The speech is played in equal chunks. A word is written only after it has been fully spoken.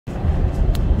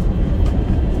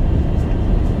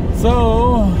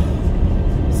So,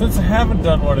 since I haven't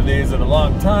done one of these in a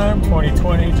long time,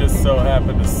 2020 just so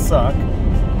happened to suck.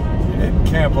 We didn't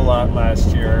camp a lot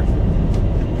last year.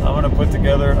 I'm going to put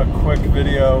together a quick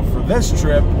video for this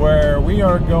trip where we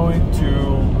are going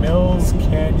to Mills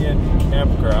Canyon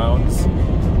Campgrounds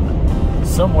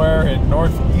somewhere in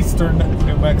northeastern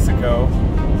New Mexico.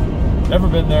 Never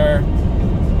been there.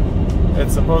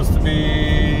 It's supposed to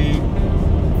be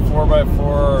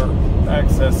 4x4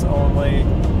 access only.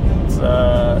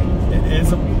 It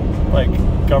is a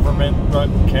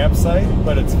government-run campsite,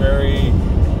 but it's very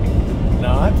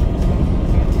not.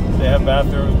 They have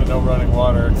bathrooms but no running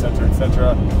water, etc.,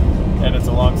 etc. And it's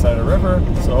alongside a river,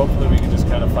 so hopefully we can just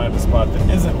kind of find a spot that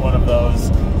isn't one of those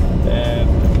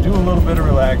and do a little bit of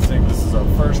relaxing. This is our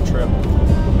first trip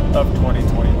of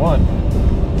 2021.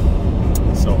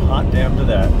 So hot damn to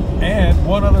that. And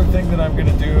one other thing that I'm going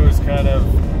to do is kind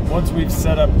of, once we've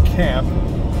set up camp,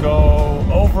 go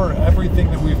over everything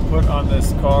that we've put on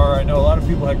this car. I know a lot of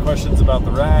people had questions about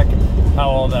the rack, how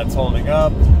all that's holding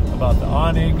up, about the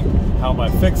awning, how my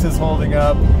fix is holding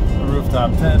up, the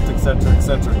rooftop tent, etc.,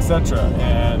 etc., etc.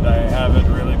 And I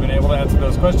haven't really been able to answer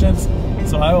those questions,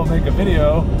 so I will make a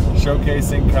video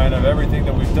showcasing kind of everything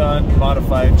that we've done,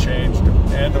 modified, changed,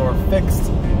 and or fixed,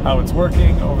 how it's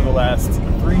working over the last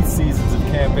 3 seasons of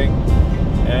camping,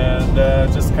 and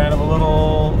just kind of a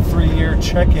little 3-year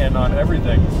check-in on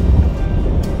everything.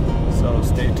 So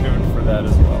stay tuned for that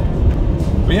as well.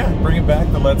 But yeah, bringing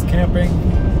back the Let's Camping,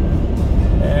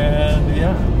 and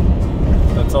yeah,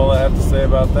 that's all I have to say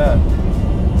about that.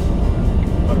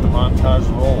 Let the montage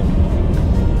roll.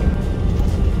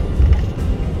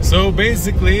 So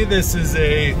basically, this is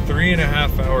a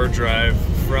 3.5-hour drive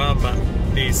from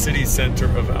the city center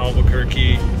of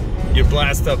Albuquerque. You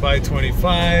blast up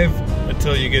I-25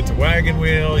 until you get to Wagon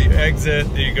Wheel, you exit,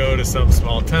 then you go to some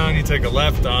small town, you take a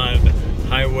left on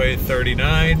Highway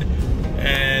 39,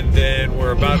 and then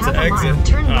we're about to exit.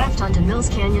 Turn left onto Mills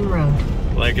Canyon Road.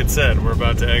 Like it said, we're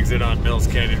about to exit on Mills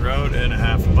Canyon Road in a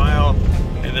half a mile,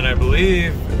 and then I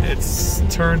believe it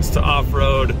turns to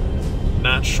off-road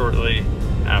not shortly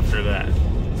after that.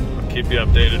 I'll keep you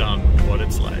updated on what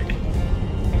it's like.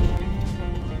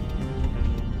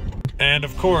 And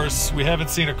of course, we haven't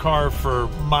seen a car for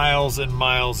miles and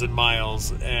miles and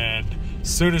miles, and as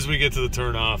soon as we get to the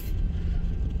turnoff,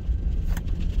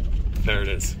 there it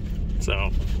is.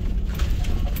 So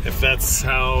if that's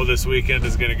how this weekend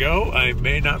is gonna go, I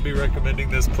may not be recommending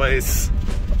this place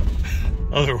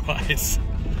otherwise.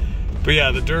 But yeah,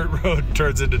 the dirt road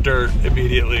turns into dirt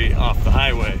immediately off the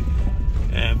highway,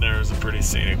 and there's a pretty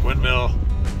scenic windmill.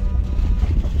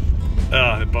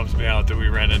 It bums me out that we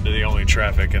ran into the only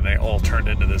traffic and they all turned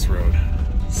into this road.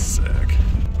 Sick.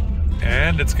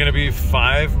 And it's gonna be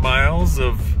 5 miles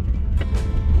of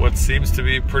what seems to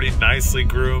be pretty nicely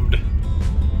groomed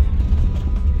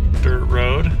dirt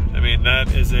road. I mean,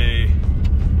 that is a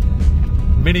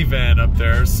minivan up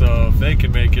there, so if they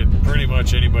can make it, pretty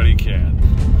much anybody can.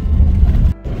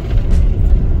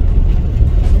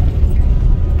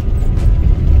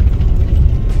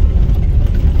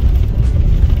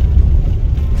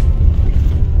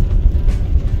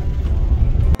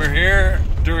 We're here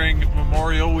during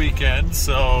Memorial Weekend,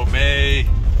 so May,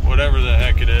 whatever the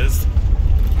heck it is,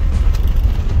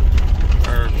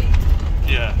 or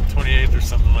yeah, 28th or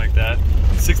something like that.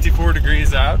 64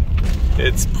 degrees out.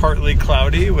 It's partly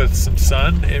cloudy with some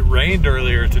sun. It rained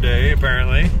earlier today,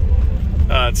 apparently.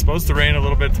 It's supposed to rain a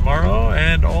little bit tomorrow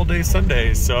and all day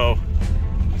Sunday, so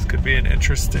this could be an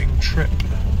interesting trip.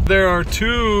 There are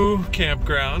 2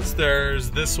 campgrounds.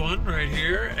 There's this one right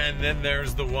here, and then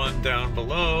there's the one down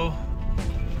below.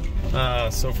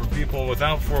 So for people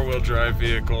without 4-wheel drive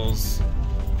vehicles,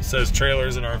 it says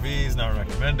trailers and RVs, not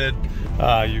recommended.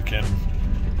 You can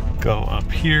go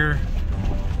up here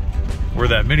where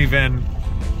that minivan,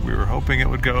 we were hoping it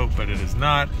would go, but it is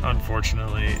not,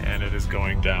 unfortunately, and it is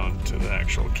going down to the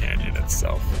actual canyon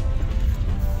itself.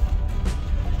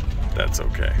 That's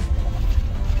okay.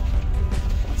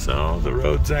 So the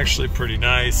road's actually pretty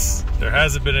nice. There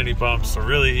hasn't been any bumps, or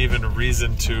really even a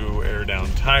reason to air down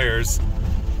tires,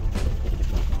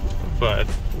 but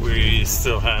we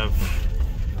still have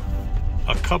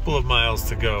a couple of miles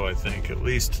to go, I think. At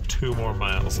least 2 more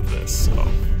miles of this, so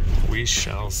we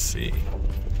shall see.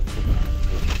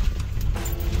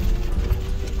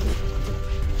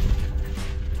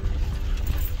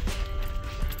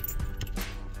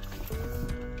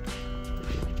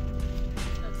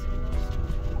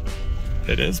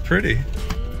 It is pretty.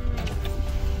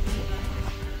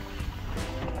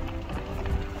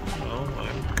 Well,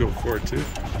 I'd go for it too.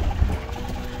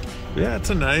 Yeah, it's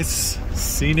a nice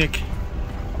scenic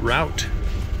route.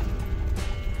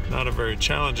 Not a very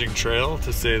challenging trail,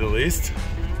 to say the least.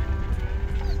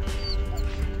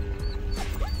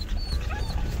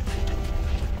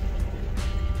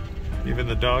 Even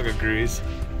the dog agrees.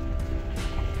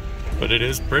 But it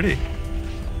is pretty.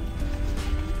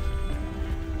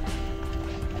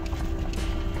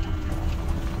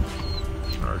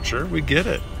 Archer, we get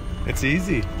it. It's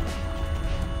easy.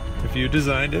 If you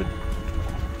designed it,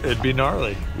 it'd be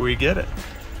gnarly. We get it.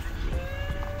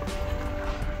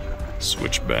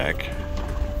 Switch back.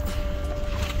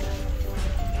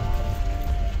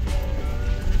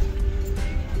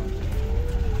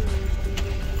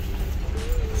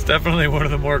 It's definitely one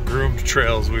of the more groomed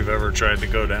trails we've ever tried to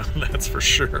go down, that's for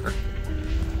sure.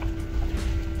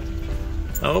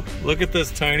 Oh, look at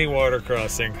this tiny water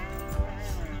crossing.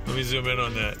 Let me zoom in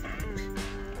on that.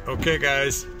 Okay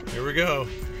guys, here we go.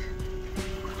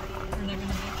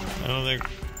 I don't think,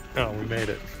 oh, we made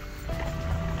it.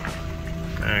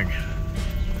 Dang.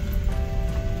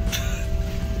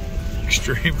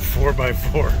 Extreme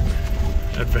 4x4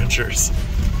 adventures.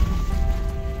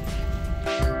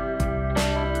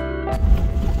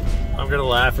 I'm gonna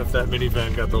laugh if that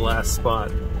minivan got the last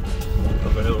spot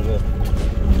available.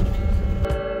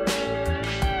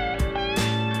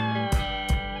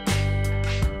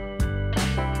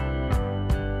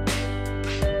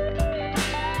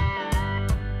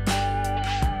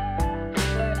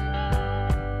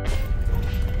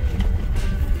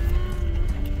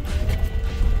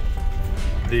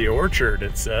 The orchard,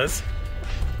 it says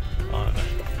on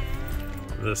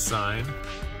the sign.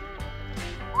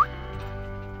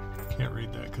 Can't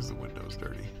read that because the window's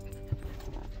dirty.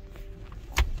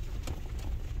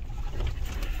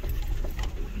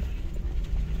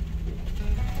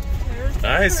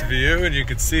 Nice view, and you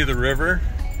can see the river.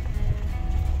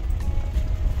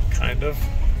 Kind of.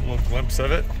 A little glimpse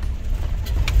of it.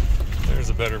 There's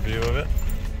a better view of it.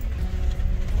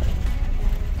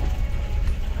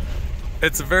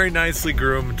 It's a very nicely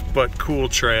groomed but cool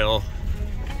trail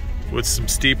with some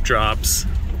steep drops.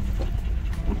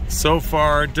 So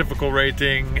far, difficult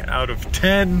rating out of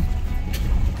 10,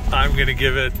 I'm gonna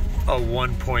give it a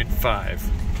 1.5.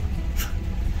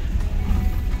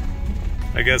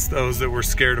 I guess those that were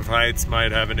scared of heights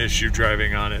might have an issue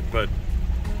driving on it, but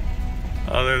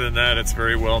other than that, it's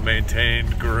very well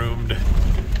maintained, groomed,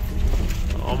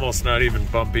 almost not even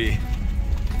bumpy.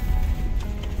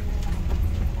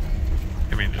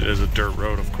 I mean, it is a dirt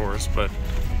road, of course, but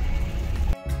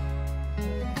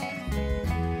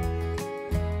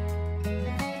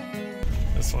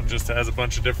this one just has a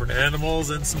bunch of different animals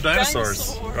and some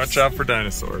dinosaurs. Watch out for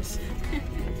dinosaurs.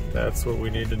 That's what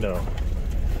we need to know.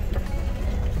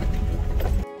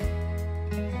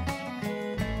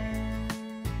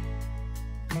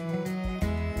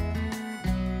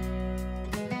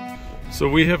 So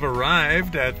we have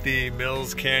arrived at the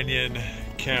Mills Canyon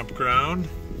campground.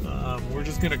 We're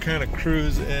just gonna kind of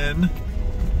cruise in.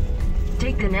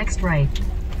 Take the next right.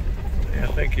 Yeah,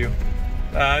 thank you.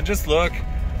 Just look.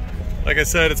 Like I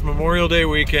said, it's Memorial Day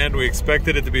weekend. We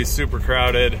expected it to be super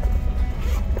crowded,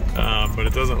 but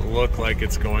it doesn't look like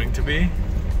it's going to be.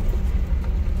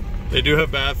 They do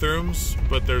have bathrooms,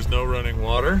 but there's no running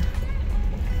water.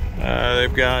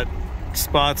 They've got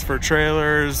spots for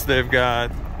trailers. They've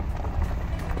got,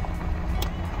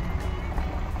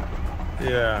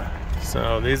 yeah.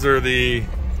 So these are the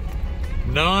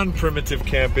non-primitive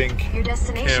camping Your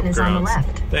destination campgrounds. is on the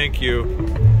left. Thank you,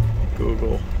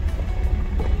 Google.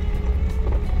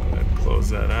 And close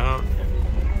that out.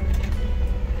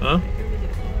 Huh?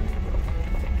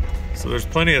 So there's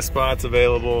plenty of spots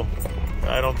available.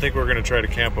 I don't think we're gonna try to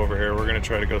camp over here. We're gonna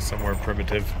try to go somewhere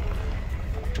primitive.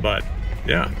 But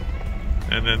yeah.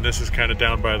 And then this is kind of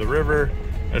down by the river,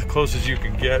 as close as you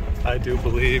can get, I do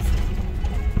believe.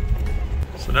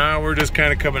 So now we're just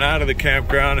kind of coming out of the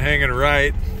campground, hanging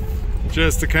right,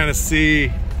 just to kind of see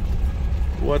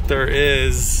what there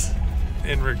is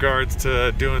in regards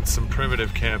to doing some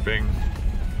primitive camping,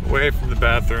 away from the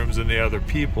bathrooms and the other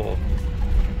people.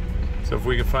 So if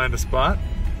we can find a spot,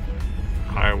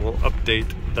 I will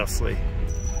update thusly.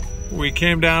 We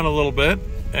came down a little bit,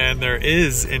 and there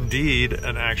is indeed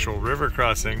an actual river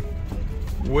crossing,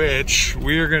 which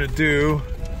we are gonna do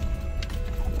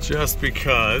just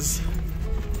because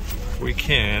we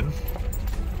can.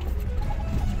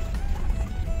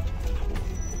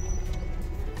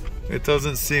 It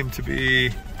doesn't seem to be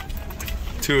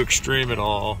too extreme at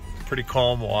all. Pretty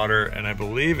calm water, and I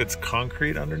believe it's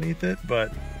concrete underneath it,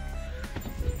 but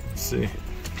let's see.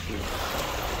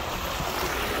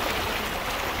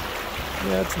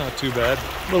 Yeah, it's not too bad.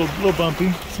 A little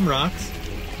bumpy, some rocks,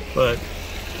 but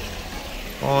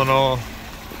all in all,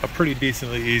 a pretty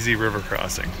decently easy river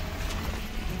crossing.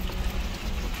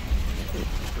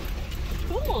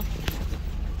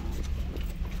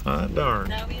 Hot darn.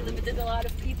 Now we limited a lot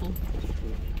of people.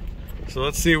 So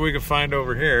let's see what we can find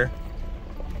over here.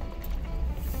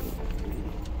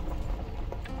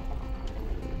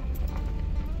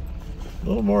 A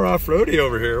little more off-roady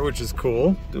over here, which is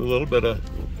cool. Do a little bit of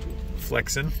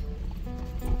flexing.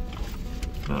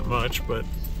 Not much, but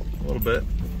a little bit.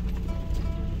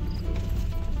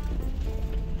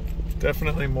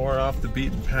 Definitely more off the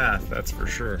beaten path, that's for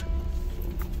sure.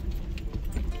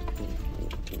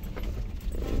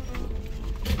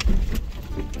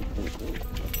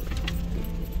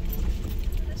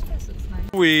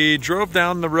 We drove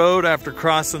down the road after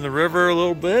crossing the river a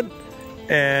little bit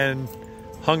and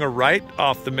hung a right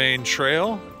off the main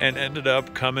trail and ended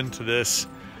up coming to this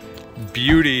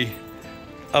beauty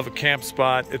of a camp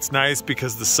spot. It's nice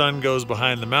because the sun goes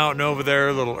behind the mountain over there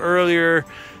a little earlier,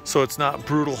 so it's not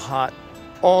brutal hot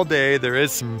all day. There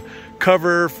is some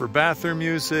cover for bathroom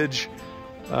usage,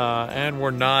 and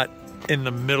we're not in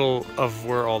the middle of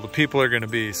where all the people are going to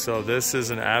be. So this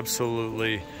is an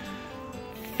absolutely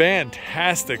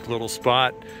fantastic little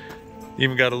spot.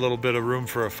 Even got a little bit of room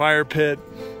for a fire pit.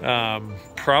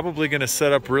 Probably going to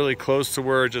set up really close to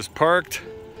where I just parked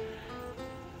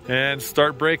and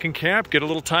start breaking camp, get a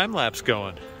little time lapse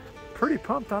going. Pretty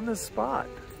pumped on this spot.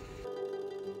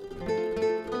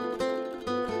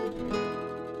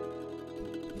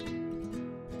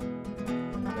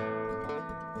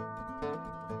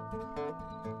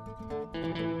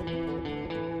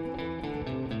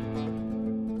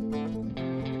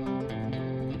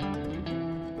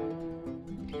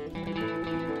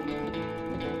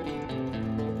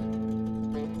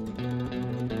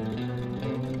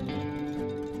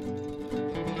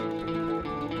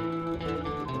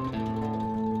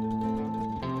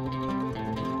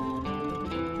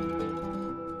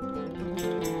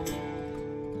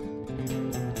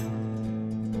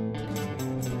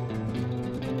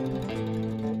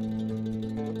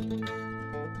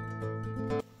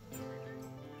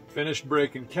 Finished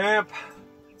breaking camp.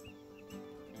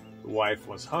 The wife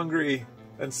was hungry,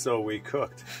 and so we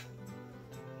cooked.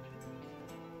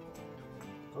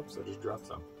 Oops, I just dropped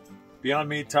some. Beyond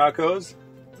Meat tacos.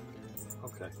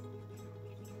 Okay.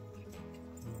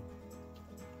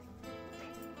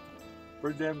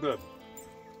 Pretty damn good.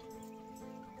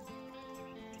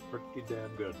 Pretty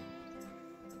damn good.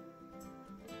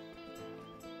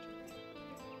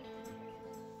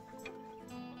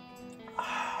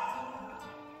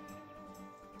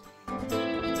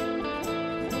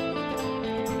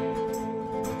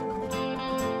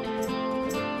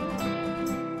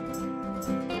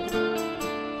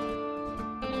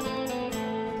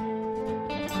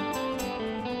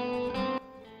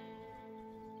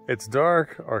 It's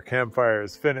dark, our campfire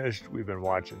is finished, we've been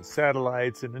watching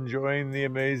satellites and enjoying the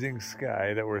amazing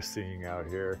sky that we're seeing out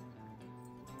here.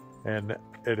 And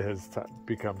it has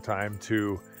become time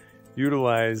to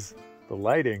utilize the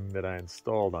lighting that I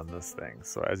installed on this thing.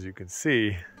 So as you can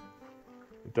see,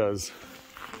 it does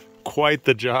quite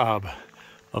the job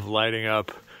of lighting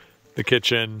up the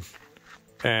kitchen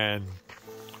and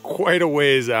quite a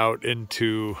ways out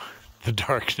into the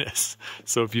darkness.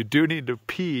 So if you do need to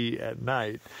pee at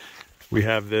night, we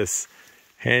have this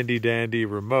handy dandy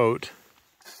remote,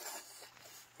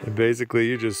 and basically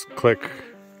you just click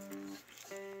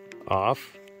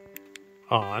off,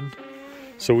 on.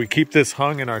 So we keep this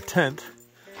hung in our tent,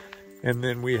 and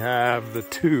then we have the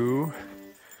two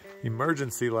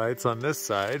emergency lights on this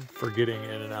side for getting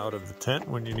in and out of the tent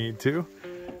when you need to,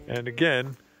 and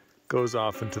again goes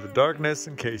off into the darkness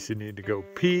in case you need to go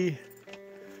pee.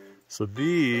 So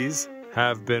these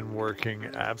have been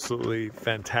working absolutely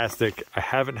fantastic. I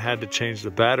haven't had to change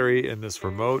the battery in this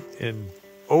remote in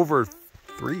over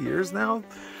 3 years now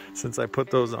since I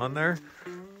put those on there.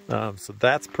 So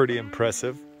that's pretty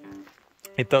impressive.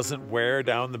 It doesn't wear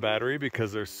down the battery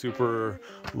because they're super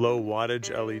low wattage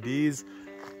LEDs,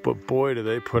 but boy, do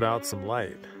they put out some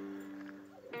light.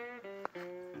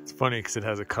 It's funny because it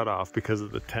has a cutoff because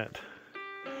of the tent,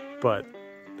 but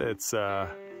it's,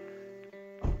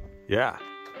 yeah,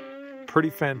 pretty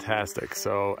fantastic.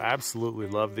 So absolutely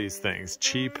love these things.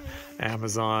 Cheap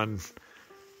Amazon,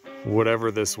 whatever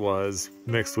this was,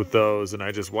 mixed with those, and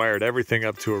I just wired everything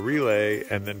up to a relay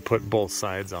and then put both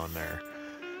sides on there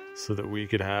so that we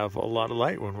could have a lot of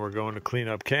light when we're going to clean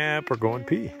up camp or going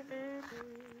pee.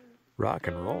 Rock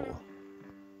and roll.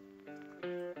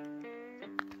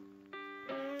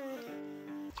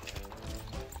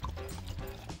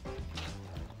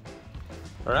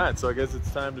 All right, so I guess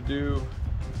it's time to do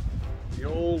the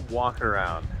old walk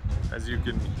around. As you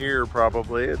can hear,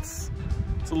 probably it's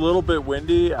a little bit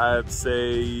windy. I'd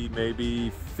say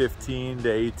maybe 15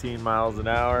 to 18 miles an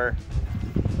hour.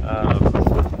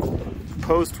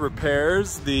 post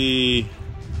repairs. The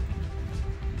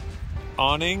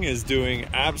awning is doing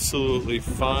absolutely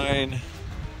fine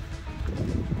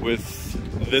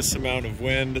with this amount of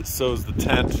wind. So is the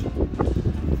tent.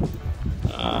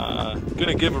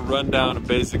 Gonna give a rundown of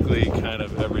basically kind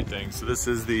of everything. So this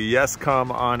is the Yescom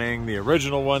awning, the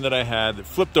original one that I had that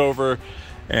flipped over,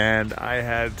 and I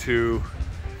had to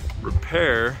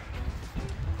repair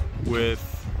with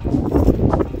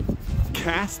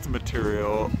cast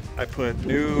material. I put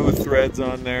new threads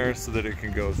on there so that it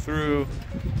can go through.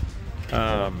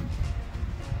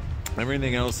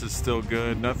 Everything else is still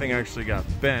good. Nothing actually got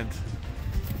bent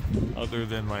other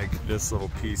than like this little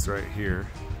piece right here,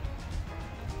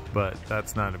 but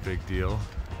that's not a big deal.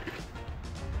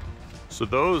 So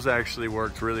those actually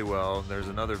worked really well. There's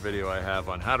another video I have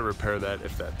on how to repair that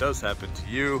if that does happen to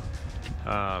you.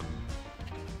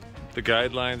 The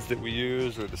guidelines that we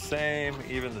use are the same,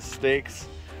 even the stakes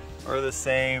are the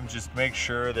same. Just make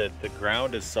sure that the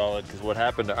ground is solid, because what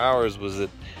happened to ours was it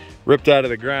ripped out of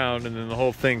the ground and then the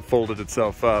whole thing folded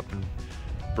itself up and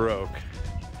broke.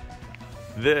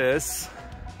 This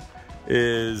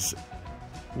is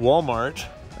Walmart,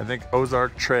 I think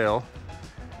Ozark Trail,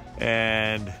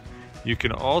 and you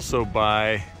can also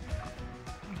buy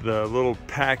the little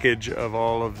package of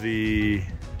all of the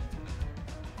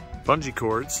bungee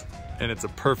cords, and it's a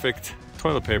perfect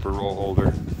toilet paper roll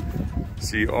holder.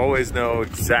 So you always know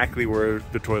exactly where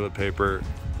the toilet paper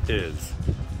is,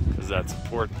 because that's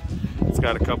important. It's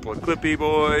got a couple of clippy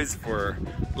boys for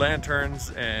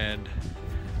lanterns and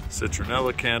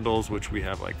citronella candles, which we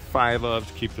have like 5 of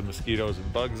to keep the mosquitoes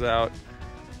and bugs out.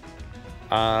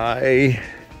 I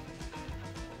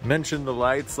mentioned the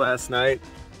lights last night.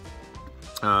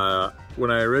 When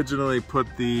I originally put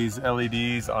these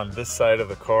LEDs on this side of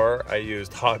the car, I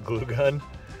used hot glue gun.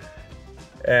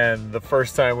 And the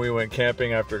first time we went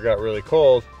camping after it got really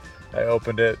cold, I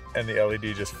opened it and the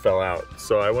LED just fell out.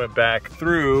 So I went back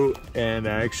through and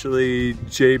actually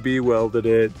JB welded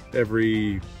it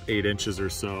every 8 inches or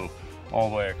so all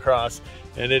the way across,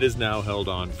 and it is now held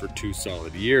on for 2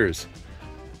 solid years.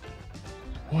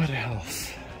 What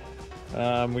else?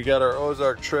 We got our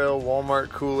Ozark Trail Walmart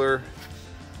cooler.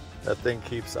 That thing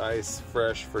keeps ice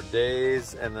fresh for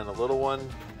days, and then a little one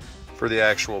for the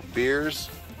actual beers.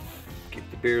 Keep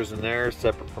the beers in there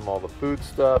separate from all the food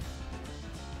stuff.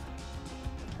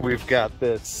 We've got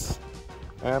this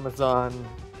Amazon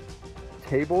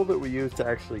table that we use to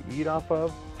actually eat off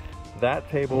of. That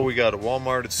table we got at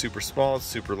Walmart. It's super small, it's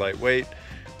super lightweight.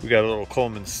 We got a little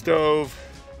Coleman stove,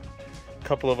 a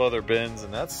couple of other bins,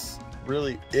 and that's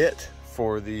really it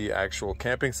for the actual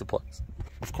camping supplies.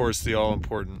 Of course, the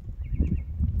all-important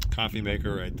coffee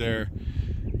maker right there,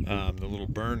 the little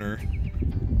burner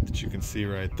that you can see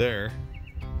right there.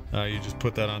 You just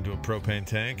put that onto a propane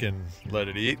tank and let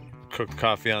it eat. Cook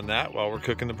coffee on that while we're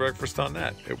cooking the breakfast on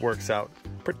that. It works out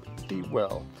pretty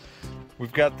well.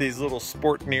 We've got these little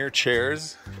Sportneer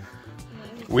chairs.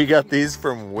 We got these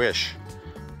from Wish.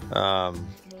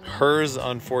 Hers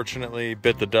unfortunately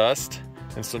bit the dust,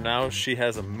 and so now she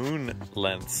has a moon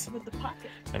lens. With the pocket.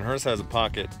 And hers has a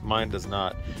pocket, mine does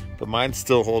not. But mine's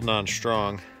still holding on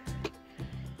strong.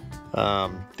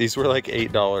 These were like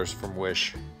 $8 from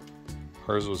Wish.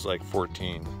 Hers was like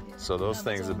 14. So those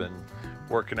things have been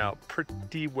working out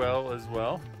pretty well as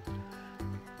well.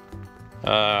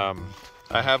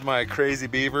 I have my Crazy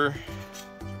Beaver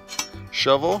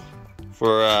shovel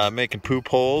for making poop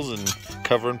holes and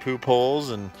covering poop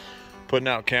holes and putting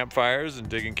out campfires and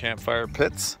digging campfire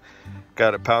pits.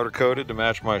 Got it powder coated to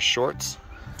match my shorts,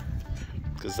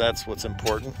 because that's what's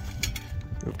important.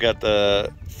 We've got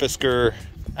the Fisker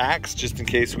axe just in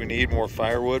case we need more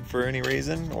firewood for any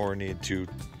reason or need to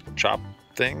chop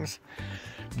things.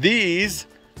 These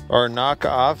are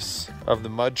knockoffs of the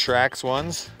Mud Tracks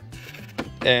ones,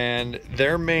 and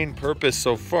their main purpose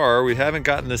so far, we haven't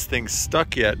gotten this thing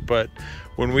stuck yet, but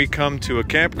when we come to a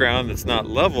campground that's not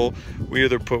level, we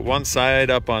either put one side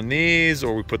up on these,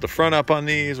 or we put the front up on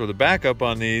these, or the back up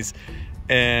on these,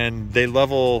 and they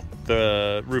level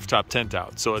the rooftop tent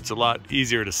out. So it's a lot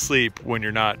easier to sleep when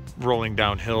you're not rolling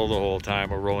downhill the whole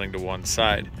time or rolling to one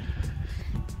side.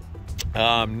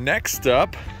 Next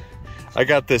up, I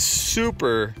got this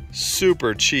super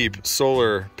cheap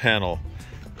solar panel,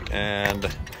 and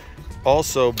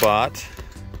also bought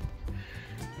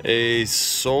a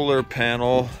solar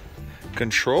panel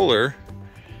controller.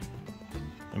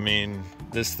 I mean,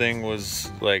 this thing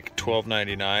was like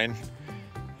 $12.99,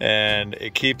 and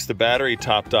it keeps the battery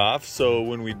topped off, so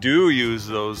when we do use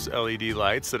those LED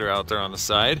lights that are out there on the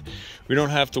side, we don't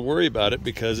have to worry about it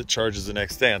because it charges the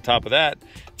next day. On top of that,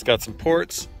 it's got some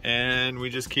ports, and we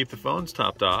just keep the phones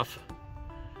topped off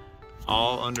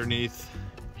all underneath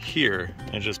here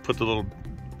and just put the little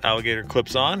alligator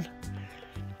clips on.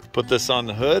 Put this on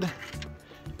the hood,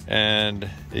 and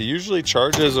it usually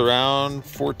charges around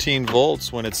 14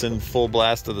 volts when it's in full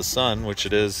blast of the sun, which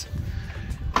it is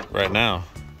right now.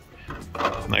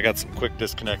 And I got some quick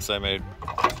disconnects I made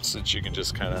so that you can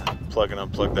just kind of plug and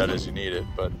unplug that as you need it.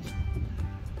 But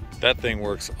that thing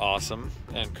works awesome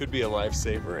and could be a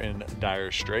lifesaver in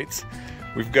dire straits.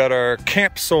 We've got our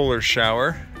camp solar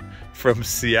shower from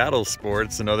Seattle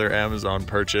Sports, another Amazon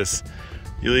purchase.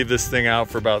 You leave this thing out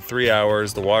for about 3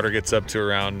 hours, the water gets up to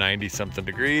around 90 something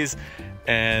degrees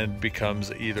and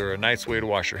becomes either a nice way to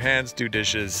wash your hands, do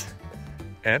dishes,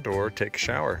 and or take a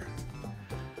shower.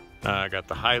 I got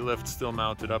the high lift still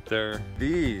mounted up there.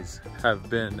 These have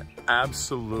been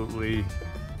absolutely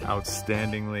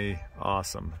outstandingly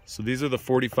awesome. So these are the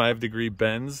 45-degree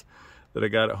bends that I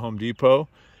got at Home Depot.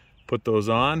 Put those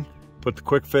on, put the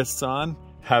quick fists on.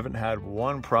 Haven't had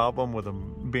one problem with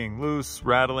them being loose,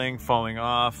 rattling, falling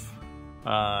off.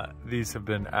 These have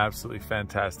been absolutely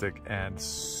fantastic and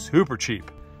super cheap.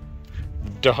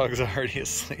 Dog's already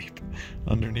asleep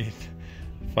underneath,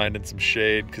 finding some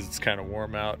shade because it's kind of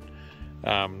warm out.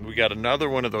 We got another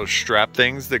one of those strap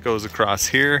things that goes across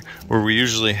here where we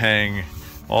usually hang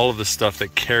all of the stuff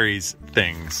that carries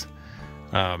things.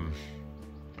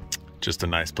 Just a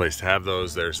nice place to have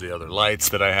those. There's the other lights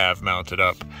that I have mounted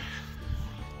up.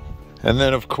 And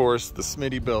then of course the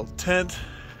Smittybilt tent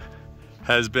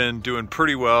has been doing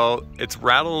pretty well. It's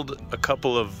rattled a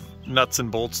couple of nuts and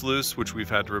bolts loose, which we've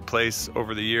had to replace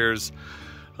over the years.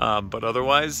 But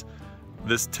otherwise,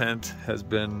 this tent has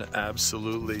been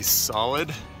absolutely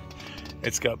solid.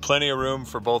 It's got plenty of room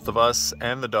for both of us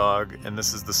and the dog, and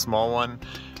this is the small one.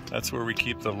 That's where we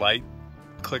keep the light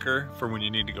clicker for when you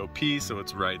need to go pee, so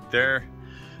it's right there.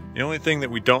 The only thing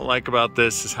that we don't like about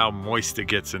this is how moist it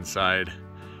gets inside.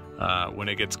 When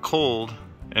it gets cold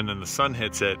and then the sun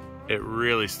hits it, it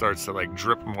really starts to like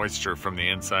drip moisture from the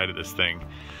inside of this thing.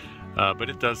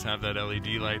 But it does have that LED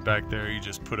light back there. You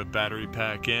just put a battery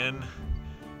pack in,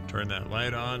 turn that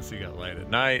light on so you got light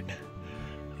at night.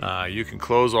 You can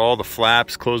close all the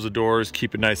flaps, close the doors,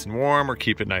 keep it nice and warm or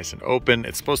keep it nice and open.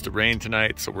 It's supposed to rain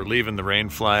tonight, so we're leaving the rain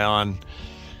fly on.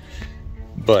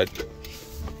 But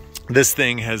this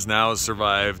thing has now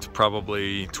survived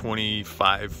probably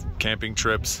 25 camping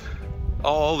trips.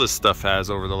 All this stuff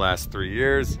has over the last 3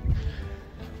 years.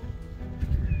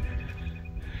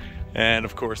 And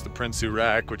of course the Prinsu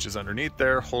rack, which is underneath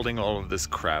there, holding all of this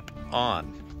crap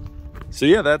on. So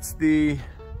yeah, that's the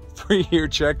 3-year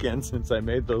check-in since I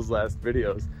made those last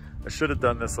videos. I should have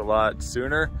done this a lot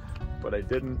sooner, but I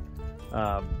didn't.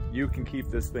 You can keep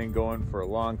this thing going for a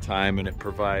long time and it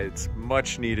provides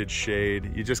much needed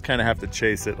shade. You just kind of have to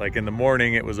chase it. Like in the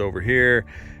morning it was over here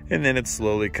and then it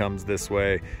slowly comes this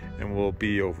way and we'll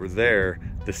be over there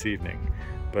this evening.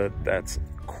 But that's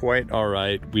quite all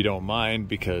right. We don't mind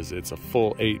because it's a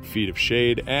full 8 feet of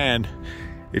shade, and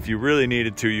if you really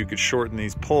needed to, you could shorten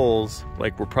these poles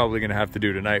like we're probably gonna have to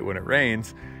do tonight when it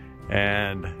rains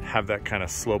and have that kind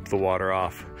of slope the water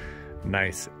off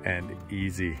nice and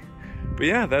easy. But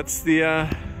yeah, that's the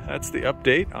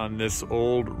update on this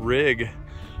old rig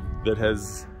that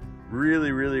has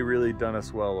really done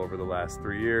us well over the last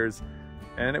 3 years,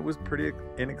 and it was pretty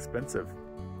inexpensive.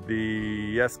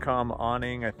 The Yescom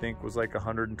awning I think was like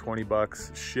 120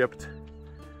 bucks shipped.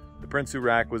 The Prinsu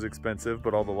rack was expensive,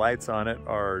 but all the lights on it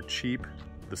are cheap.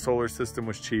 The solar system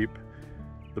was cheap.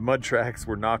 The mud tracks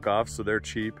were knockoffs, so they're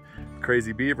cheap. The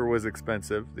Crazy Beaver was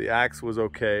expensive. The axe was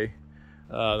okay.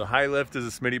 The high lift is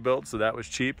a Smittybilt, so that was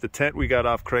cheap. The tent we got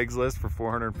off Craigslist for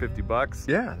 450 bucks.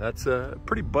 Yeah, that's a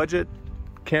pretty budget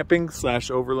camping /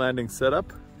 overlanding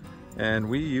setup, and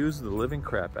we use the living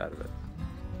crap out of it.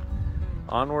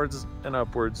 Onwards and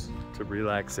upwards to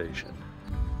relaxation.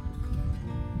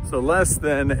 So less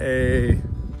than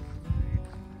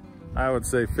I would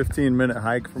say 15-minute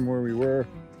hike from where we were.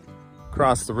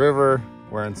 Crossed the river,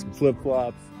 wearing some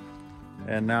flip-flops,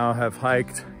 and now have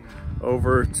hiked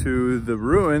over to the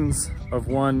ruins of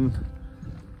one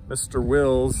Mr.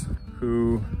 Wills,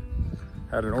 who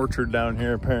had an orchard down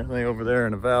here apparently over there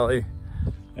in a valley.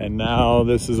 And now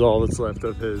this is all that's left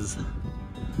of his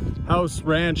house,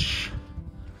 ranch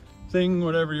thing,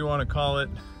 whatever you want to call it.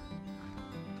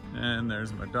 And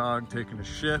there's my dog taking a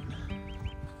shit.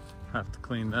 Have to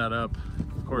clean that up.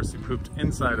 Of course, he pooped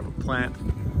inside of a plant.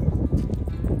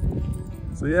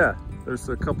 So yeah, there's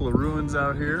a couple of ruins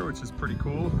out here, which is pretty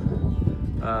cool.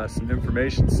 Some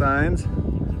information signs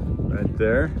right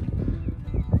there.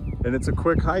 And it's a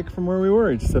quick hike from where we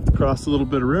were. You just have to cross a little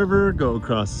bit of river, go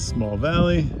across a small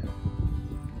valley.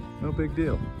 No big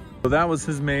deal. So that was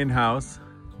his main house.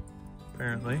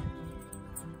 apparently.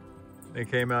 They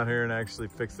came out here and actually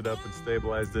fixed it up and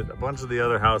stabilized it. A bunch of the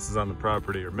other houses on the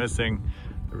property are missing.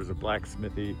 There was a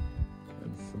blacksmithy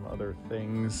and some other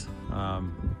things.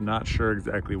 Not sure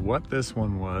exactly what this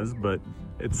one was, but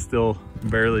it's still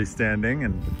barely standing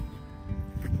and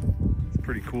it's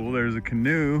pretty cool. There's a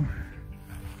canoe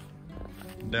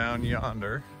down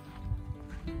yonder.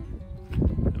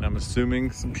 And I'm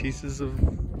assuming some pieces of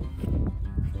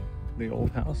the old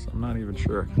house. I'm not even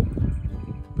sure.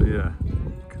 But yeah,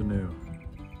 canoe.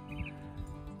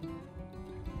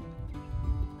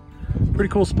 Pretty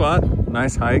cool spot,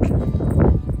 nice hike,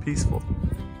 peaceful.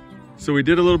 So we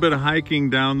did a little bit of hiking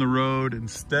down the road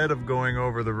instead of going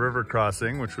over the river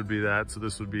crossing, which would be that. So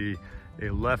this would be a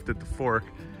left at the fork.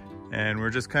 And we're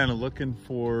just kind of looking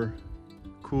for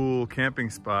cool camping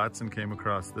spots and came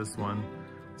across this one.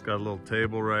 It's got a little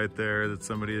table right there that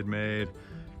somebody had made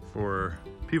for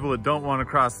people that don't want to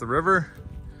cross the river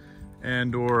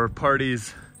and or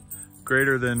parties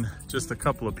greater than just a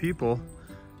couple of people.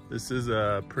 This is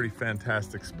a pretty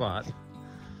fantastic spot.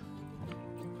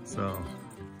 So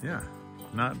yeah,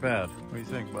 not bad. What do you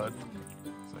think, bud?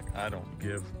 It's like, I don't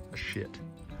give a shit.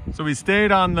 So we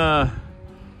stayed on the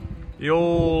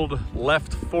old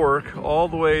left fork all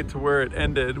the way to where it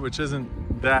ended, which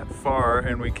isn't that far,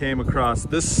 and we came across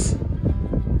this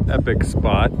epic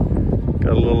spot.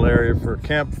 Got a little area for a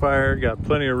campfire, got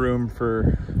plenty of room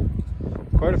for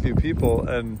quite a few people,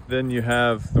 and then you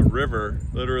have the river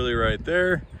literally right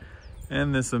there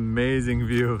and this amazing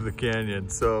view of the canyon.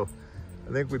 So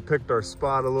I think we picked our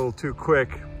spot a little too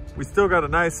quick. We still got a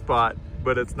nice spot,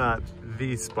 but it's not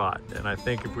the spot. And I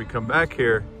think if we come back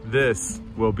here, this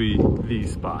will be the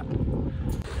spot.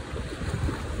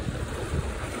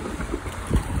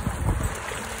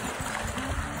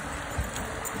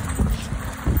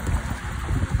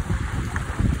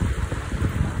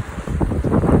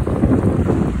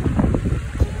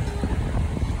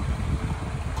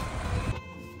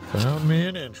 Found me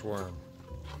an inchworm.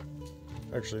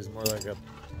 Actually, it's more like a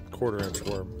quarter-inch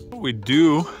worm. We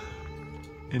do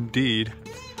indeed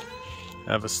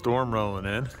have a storm rolling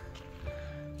in.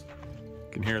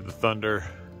 You can hear the thunder.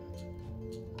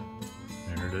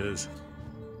 There it is.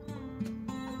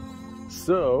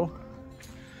 So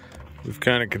we've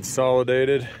kind of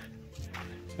consolidated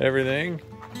everything,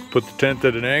 put the tent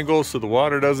at an angle so the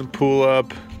water doesn't pool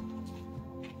up,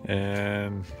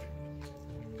 and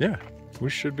yeah, we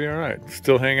should be all right.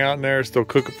 Still hang out in there, still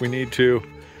cook if we need to.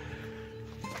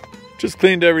 Just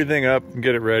cleaned everything up and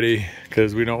get it ready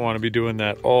because we don't want to be doing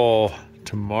that all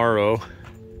tomorrow.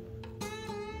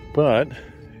 But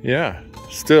yeah,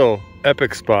 still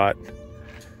epic spot.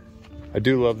 I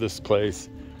do love this place.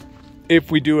 If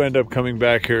we do end up coming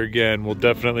back here again, we'll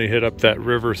definitely hit up that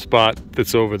river spot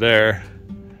that's over there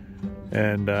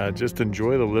and just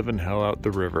enjoy the living hell out the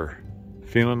river.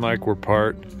 Feeling like we're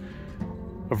part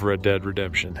of Red Dead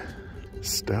Redemption.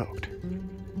 Stoked.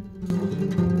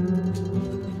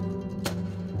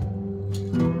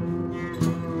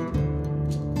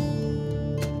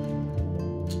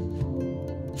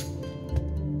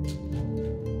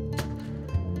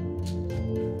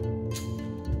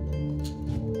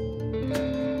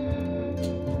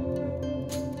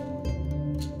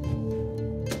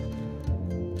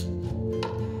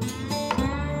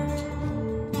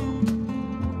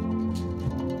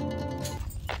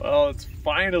 Well, it's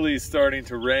finally starting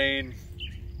to rain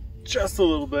just a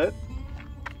little bit.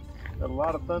 Got a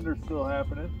lot of thunder still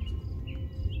happening.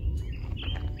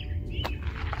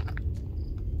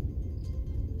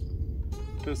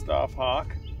 Pissed off hawk.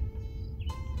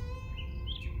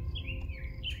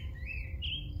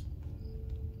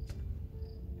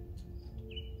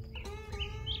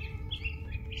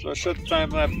 So I shut the time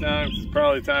lapse down. It's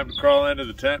probably time to crawl into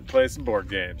the tent and play some board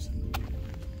games.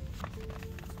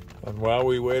 And while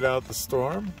we wait out the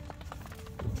storm,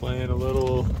 we're playing a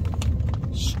little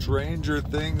Stranger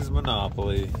Things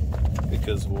Monopoly,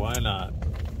 because why not?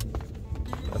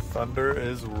 The thunder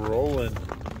is rolling.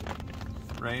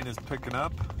 Rain is picking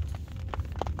up.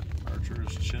 Archer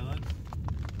is chilling.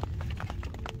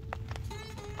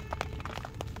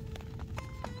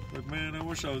 Look, man, I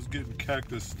wish I was getting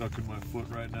cactus stuck in my foot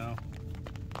right now.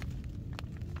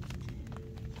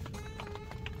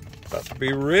 About to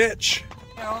be rich.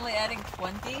 You're only adding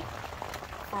 20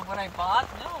 for what I bought?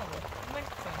 No, I'm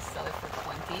not going to sell it for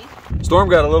 20. Storm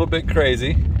got a little bit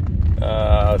crazy.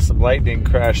 Some lightning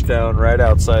crashed down right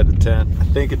outside the tent. I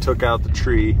think it took out the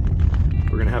tree.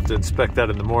 We're gonna have to inspect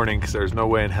that in the morning because there's no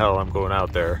way in hell I'm going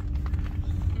out there.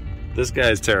 This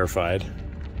guy's terrified.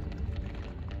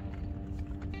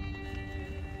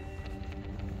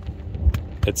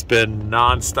 It's been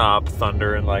non-stop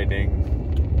thunder and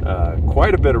lightning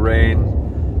Quite a bit of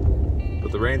rain,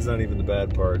 but the rain's not even the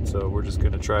bad part, so we're just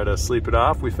gonna try to sleep it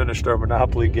off. We finished our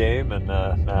Monopoly game, and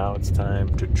now it's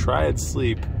time to try and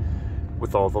sleep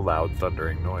with all the loud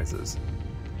thundering noises.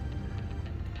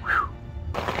 Whew.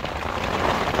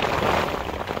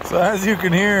 So as you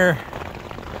can hear,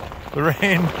 the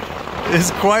rain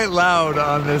is quite loud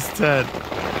on this tent,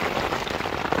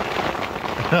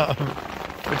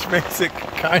 which makes it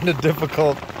kind of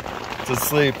difficult to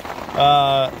sleep.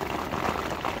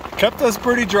 Kept us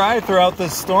pretty dry throughout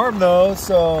this storm though,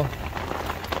 so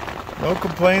no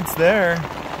complaints there.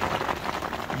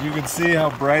 You can see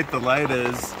how bright the light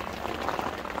is.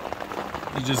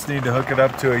 You just need to hook it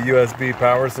up to a USB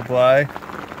power supply.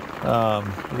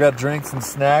 We got drinks and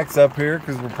snacks up here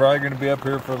because we're probably going to be up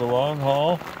here for the long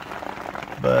haul.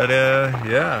 But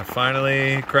yeah,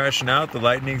 finally crashing out. The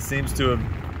lightning seems to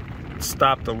have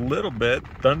stopped a little bit.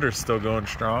 Thunder's still going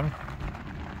strong.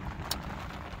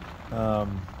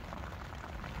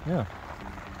 Yeah.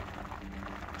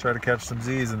 Try to catch some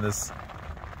Z's in this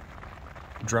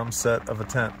drum set of a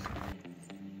tent.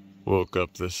 Woke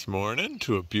up this morning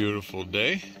to a beautiful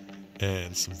day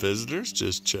and some visitors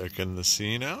just checking the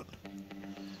scene out.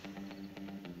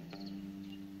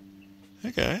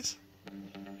 Hey guys.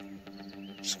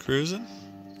 Just cruising?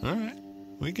 Alright,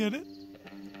 we get it.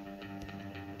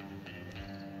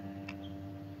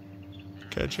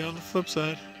 Catch you on the flip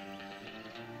side.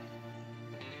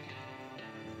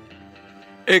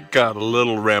 It got a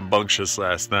little rambunctious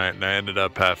last night, and I ended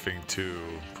up having to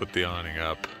put the awning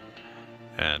up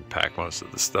and pack most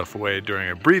of the stuff away during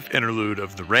a brief interlude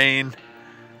of the rain.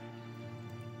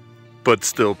 But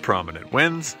still prominent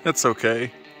winds. That's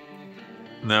okay.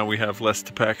 Now we have less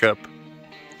to pack up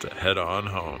to head on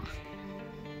home.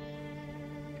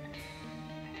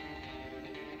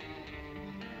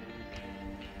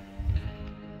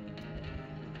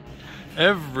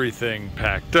 Everything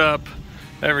packed up.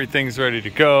 Everything's ready to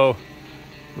go.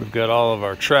 We've got all of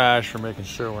our trash. We're making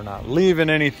sure we're not leaving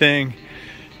anything.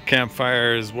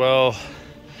 Campfire is well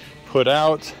put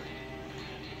out.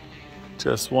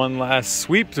 Just one last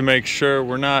sweep to make sure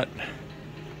we're not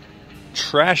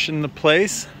trashing the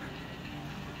place.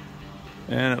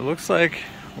 And it looks like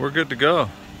we're good to go.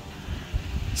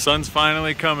 Sun's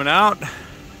finally coming out,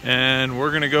 and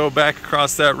we're gonna go back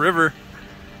across that river.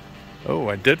 Oh,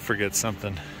 I did forget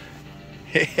something.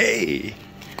 Hey!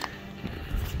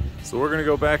 So we're gonna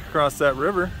go back across that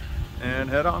river and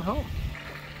head on home.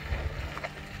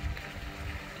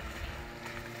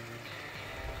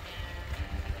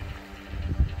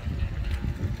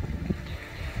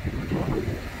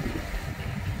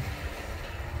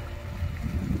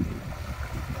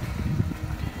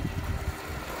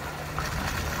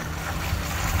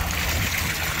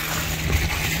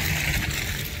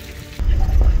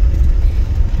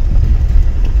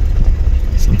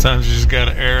 Sometimes you just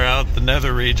gotta air out the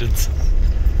nether regions.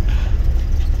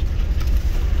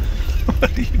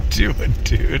 What are you doing,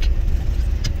 dude?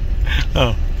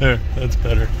 Oh, there, that's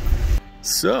better.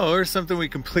 So, there's something we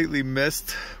completely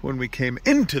missed when we came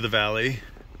into the valley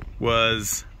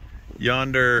was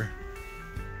yonder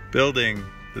building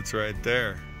that's right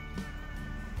there.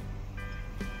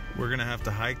 We're gonna have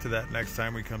to hike to that next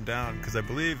time we come down, because I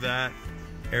believe that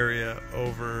area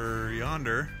over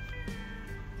yonder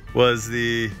was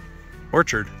the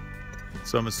orchard.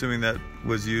 So I'm assuming that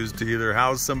was used to either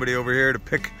house somebody over here to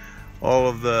pick all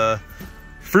of the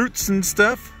fruits and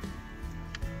stuff,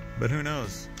 but who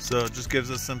knows. So it just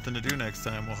gives us something to do next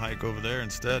time. We'll hike over there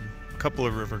instead. A couple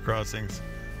of river crossings.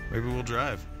 Maybe we'll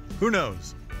drive. Who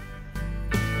knows?